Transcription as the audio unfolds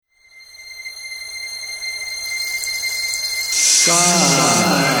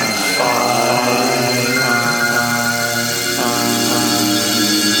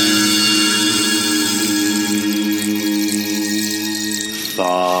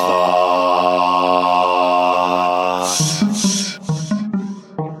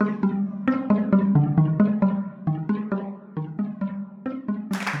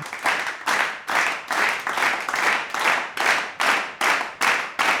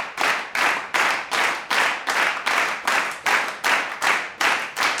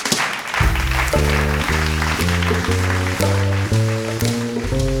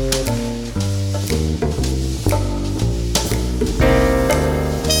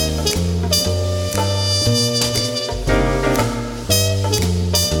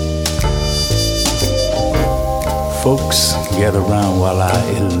Folks, gather round while I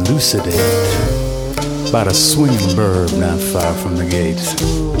elucidate about a swinging bird not far from the gate,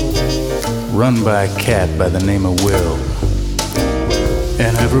 run by a cat by the name of Will,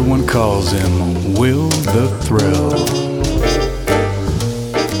 and everyone calls him Will the Thrill.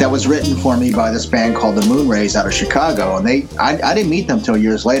 That was written for me by this band called the Moonrays out of Chicago, and I didn't meet them until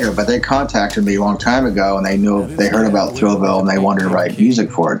years later, but they contacted me a long time ago, and they heard about Thrillville, and they wanted to write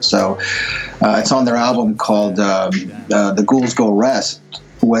music for it. So it's on their album called The Ghouls Go Rest,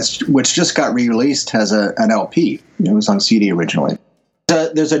 which just got re-released as an LP. It was on CD originally.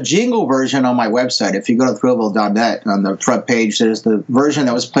 There's a jingle version on my website. If you go to Thrillville.net, on the front page, there's the version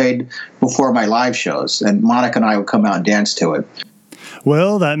that was played before my live shows, and Monica and I would come out and dance to it.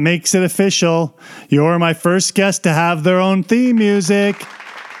 Well, that makes it official. You're my first guest to have their own theme music.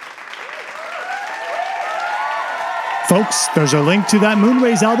 Folks, there's a link to that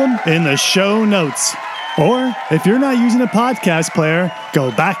Moonrays album in the show notes. Or, if you're not using a podcast player, go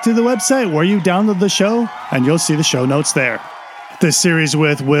back to the website where you download the show, and you'll see the show notes there. The series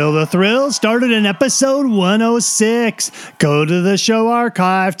with Will the Thrill started in episode 106. Go to the show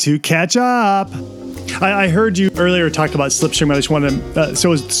archive to catch up. I heard you earlier talk about Slipstream. I just wanted to,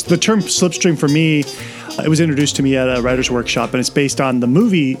 so it's the term Slipstream for me, it was introduced to me at a writer's workshop, and it's based on the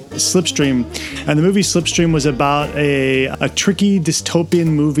movie Slipstream. And the movie Slipstream was about a tricky dystopian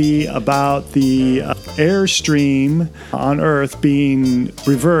movie about the airstream on Earth being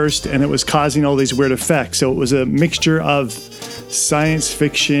reversed, and it was causing all these weird effects. So it was a mixture of science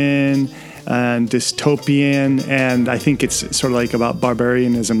fiction and dystopian, and I think it's sort of like about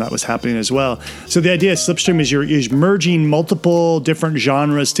barbarianism that was happening as well. So the idea of Slipstream is you're merging multiple different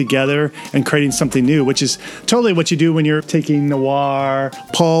genres together and creating something new, which is totally what you do when you're taking noir,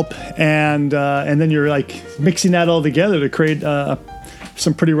 pulp, and then you're like mixing that all together to create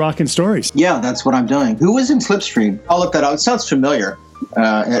some pretty rocking stories. Yeah, that's what I'm doing. Who was in Slipstream? I'll look that up. It sounds familiar,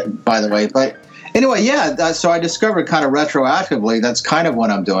 by the way, but anyway, yeah. So I discovered kind of retroactively that's kind of what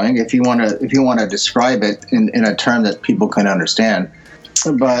I'm doing. If you want to describe it in a term that people can understand,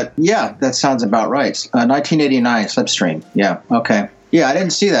 but yeah, that sounds about right. 1989 Slipstream. Yeah. Okay. Yeah, I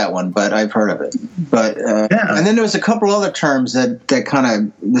didn't see that one, but I've heard of it. But and then there was a couple other terms that kind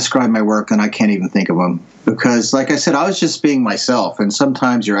of describe my work, and I can't even think of them because, like I said, I was just being myself, and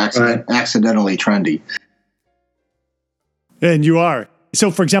sometimes you're accidentally trendy. And you are. So,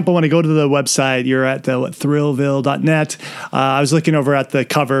 for example, when I go to the website, you're at thrillville.net. I was looking over at the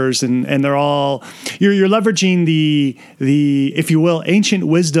covers, and they're all you're leveraging the if you will ancient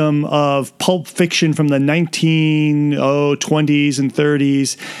wisdom of pulp fiction from the 1920s and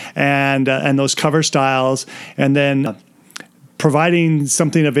 30s, and those cover styles, and then providing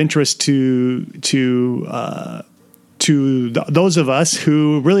something of interest to those of us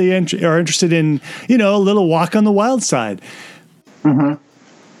who really are interested in a little walk on the wild side. Mm-hmm.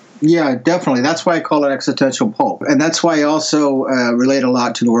 Yeah, definitely. That's why I call it existential pulp. And that's why I also relate a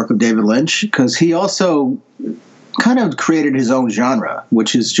lot to the work of David Lynch, because he also kind of created his own genre,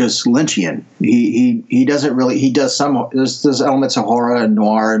 which is just Lynchian. He doesn't really, he does there's elements of horror and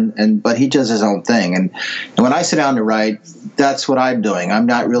noir, but he does his own thing. And when I sit down to write, that's what I'm doing. I'm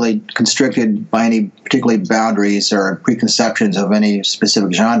not really constricted by any particular boundaries or preconceptions of any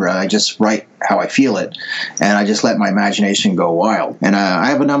specific genre. I just write how I feel it, and I just let my imagination go wild. And I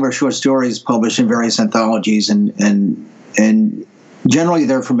have a number of short stories published in various anthologies, and generally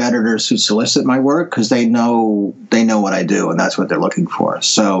they're from editors who solicit my work because they know what I do, and that's what they're looking for.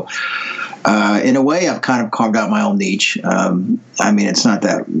 So in a way, I've kind of carved out my own niche. I mean, it's not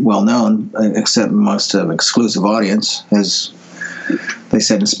that well known, except amongst an exclusive audience, as they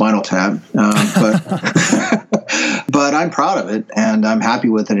said in Spinal Tap. But I'm proud of it, and I'm happy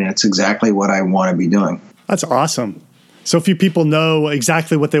with it, and it's exactly what I want to be doing. That's awesome. So few people know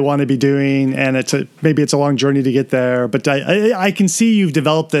exactly what they want to be doing, and maybe it's a long journey to get there. But I can see you've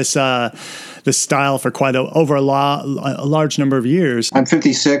developed this the style for quite a large number of years. I'm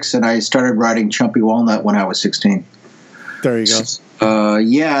 56, and I started writing Chumpy Walnut when I was 16. There you go.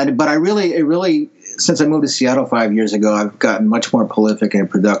 Yeah, but it really, since I moved to Seattle 5 years ago, I've gotten much more prolific and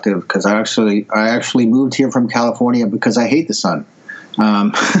productive because I actually moved here from California because I hate the sun.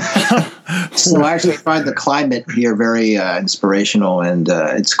 So I actually find the climate here very inspirational, and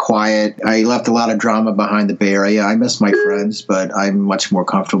it's quiet. I left a lot of drama behind the Bay Area. I miss my friends, but I'm much more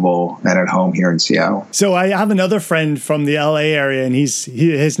comfortable and at home here in Seattle. So I have another friend from the LA area, and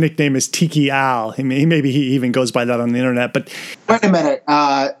his nickname is Tiki Al. Maybe he even goes by that on the internet. But wait a minute.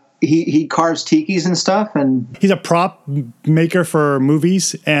 He carves tikis and stuff, and he's a prop maker for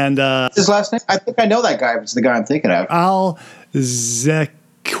movies. And his last name? I think I know that guy. It's the guy I'm thinking of. Al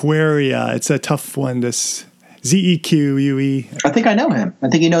Zequeria. It's a tough one. This Zeque. I think I know him. I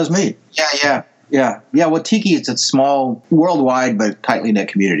think he knows me. Yeah. Well, Tiki is a small, worldwide but tightly knit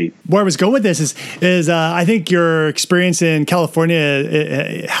community. Where I was going with this is I think your experience in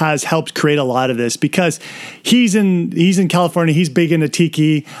California has helped create a lot of this because he's in California. He's big into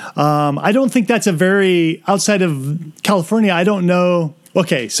Tiki. I don't think that's a very outside of California. I don't know.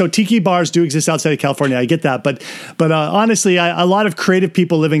 Okay, so Tiki bars do exist outside of California. I get that, but honestly, a lot of creative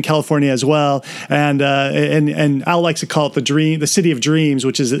people live in California as well, and Al likes to call it the city of dreams,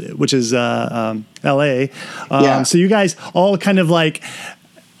 which is L.A. Yeah. So you guys all kind of like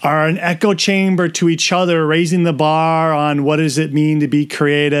are an echo chamber to each other, raising the bar on what does it mean to be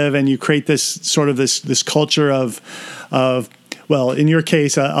creative, and you create this sort of this culture of well, in your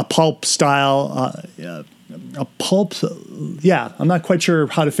case, a pulp style. A pulp, yeah. I'm not quite sure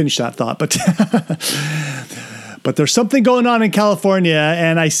how to finish that thought, but there's something going on in California,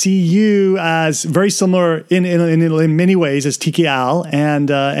 and I see you as very similar in many ways as Tiki Al,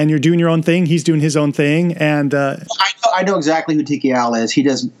 and you're doing your own thing. He's doing his own thing, and I know exactly who Tiki Al is. He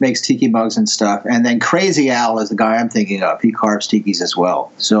makes tiki mugs and stuff, and then Crazy Al is the guy I'm thinking of. He carves tikis as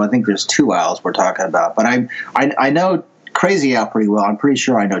well. So I think there's two Als we're talking about, but I know Crazy Al pretty well. I'm pretty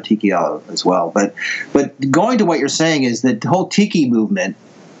sure I know Tiki Al as well. But going to what you're saying is that the whole Tiki movement,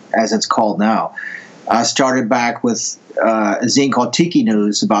 as it's called now, started back with a zine called Tiki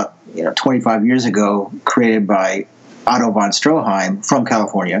News about 25 years ago, created by Otto von Stroheim from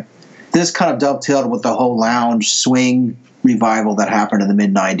California. This kind of dovetailed with the whole lounge swing revival that happened in the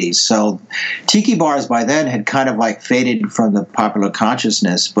mid-90s. So tiki bars by then had kind of like faded from the popular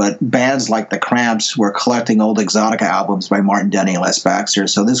consciousness, but bands like the Cramps were collecting old Exotica albums by Martin Denny and Les Baxter.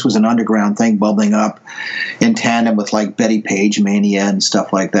 So this was an underground thing bubbling up in tandem with like Betty Page Mania and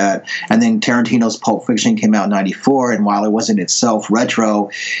stuff like that. And then Tarantino's Pulp Fiction came out in 94, and while it wasn't itself retro,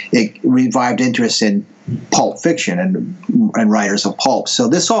 it revived interest in pulp fiction and writers of pulp. So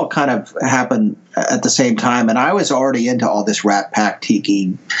this all kind of happened at the same time, and I was already into all this Rat Pack,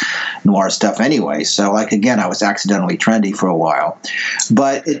 Tiki, noir stuff anyway. So, like, again, I was accidentally trendy for a while.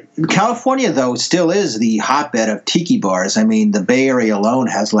 But California, though, still is the hotbed of tiki bars. I mean, the Bay Area alone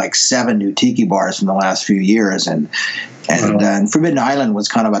has like 7 new tiki bars in the last few years, and Forbidden Island was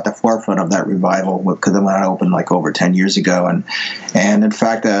kind of at the forefront of that revival because it went open like over 10 years ago. And in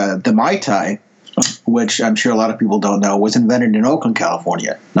fact, the Mai Tai, which I'm sure a lot of people don't know, was invented in Oakland,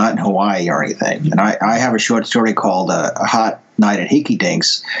 California, not in Hawaii or anything. And I have a short story called A Hot Night at Hickey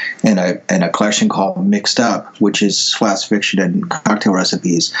Dink's in a collection called Mixed Up, which is flash fiction and cocktail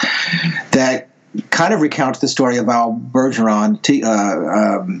recipes, that kind of recounts the story of Al Bergeron,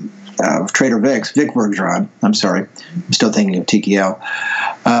 Trader Vic's, Vic Bergeron. I'm sorry, I'm still thinking of Tiki Al.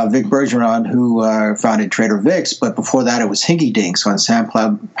 Vic Bergeron, who founded Trader Vic's, but before that it was Hinky Dinks on San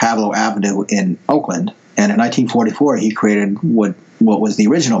Pablo Avenue in Oakland. And in 1944, he created what was the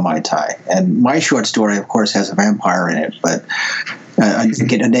original Mai Tai. And my short story, of course, has a vampire in it, but I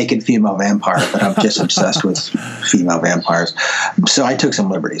get a naked female vampire, but I'm just obsessed with female vampires. So I took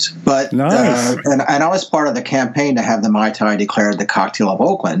some liberties. But nice. And I was part of the campaign to have the Mai Tai declared the cocktail of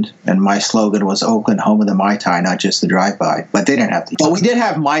Oakland. And my slogan was Oakland, home of the Mai Tai, not just the drive-by. But they didn't have to. But we did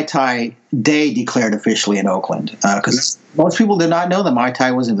have Mai Tai Day declared officially in Oakland because most people did not know the Mai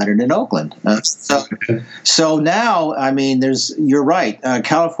Tai was invented in Oakland. So now, I mean, you're right.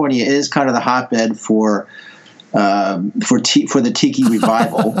 California is kind of the hotbed for the Tiki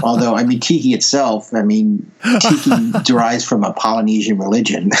revival. Although, I mean, Tiki itself, Tiki derives from a Polynesian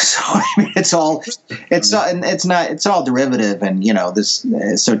religion. So I mean, it's all derivative, and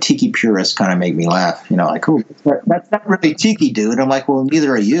so Tiki purists kind of make me laugh. Like, oh, that's not really Tiki, dude. I'm like, well,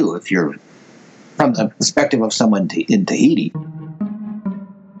 neither are you if you're from the perspective of someone in Tahiti.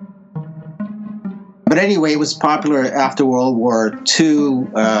 But anyway, it was popular after World War II.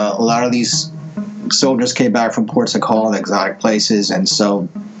 A lot of these soldiers came back from ports of call and exotic places, and so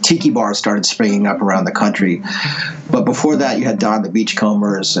tiki bars started springing up around the country. But before that, you had Don the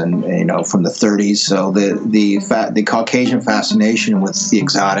Beachcombers, and from the 30s. So the Caucasian fascination with the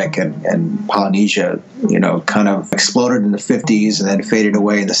exotic and Polynesia, kind of exploded in the 50s and then faded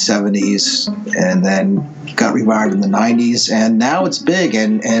away in the 70s, and then got revived in the 90s. And now it's big.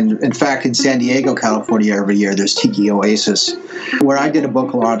 And in fact, in San Diego, California, every year there's Tiki Oasis, where I did a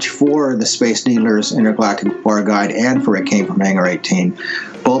book launch for the Space Needlers Intergalactic Bar Guide and for It Came From Hangar 18,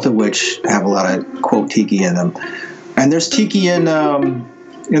 both of which have a lot of, quote, Tiki in them. And there's Tiki in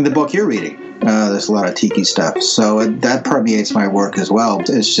the book you're reading. There's a lot of Tiki stuff. So that permeates my work as well.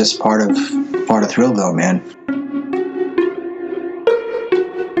 It's just part of Thrillville, man.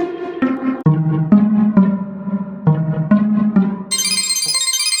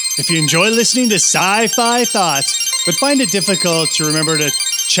 If you enjoy listening to Sci-Fi Thoughts, but find it difficult to remember to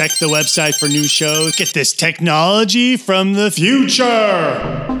check the website for new shows, get this technology from the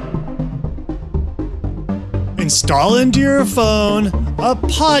future. Install into your phone a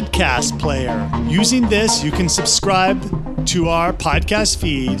podcast player. Using this, you can subscribe to our podcast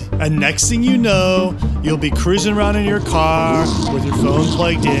feed, and next thing you know, you'll be cruising around in your car with your phone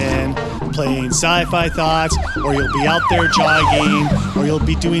plugged in, playing Sci-Fi Thoughts, or you'll be out there jogging, or you'll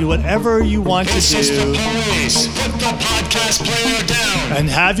be doing whatever you want to do. Police, put the podcast player down. And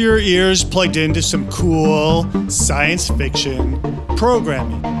have your ears plugged into some cool science fiction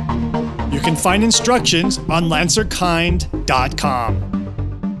programming. You can find instructions on lancerkind.com.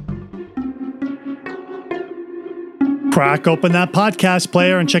 Crack open that podcast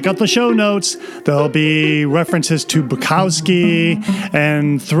player and check out the show notes. There'll be references to Bukowski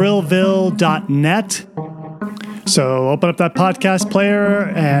and Thrillville.net. So open up that podcast player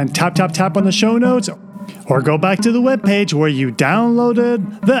and tap on the show notes, or go back to the webpage where you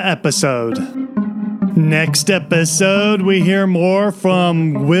downloaded the episode. Next episode, we hear more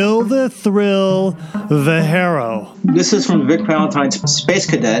from Will the Thrill the Harrow. This is from Vic Valentine's Space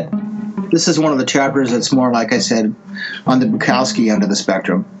Cadet. This is one of the chapters that's more, like I said, on the Bukowski end of the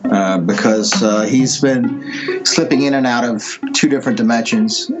spectrum, because he's been slipping in and out of two different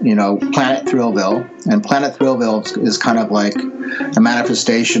dimensions, Planet Thrillville. And Planet Thrillville is kind of like a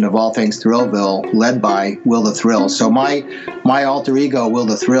manifestation of all things Thrillville, led by Will the Thrill. So my alter ego, Will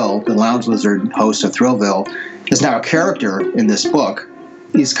the Thrill, the Lounge Lizard host of Thrillville, is now a character in this book.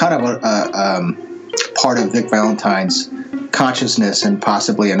 He's kind of a part of Vic Valentine's consciousness and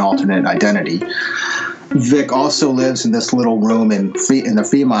possibly an alternate identity. Vic also lives in this little room in the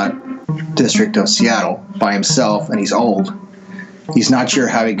Fremont district of Seattle by himself, and he's old. He's not sure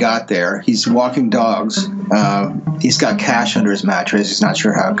how he got there. He's walking dogs. He's got cash under his mattress. He's not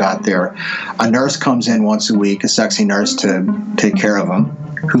sure how it got there. A nurse comes in once a week, a sexy nurse, to take care of him,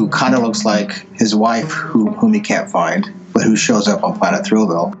 who kind of looks like his wife, whom he can't find, but who shows up on Planet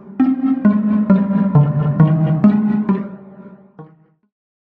Thrillville.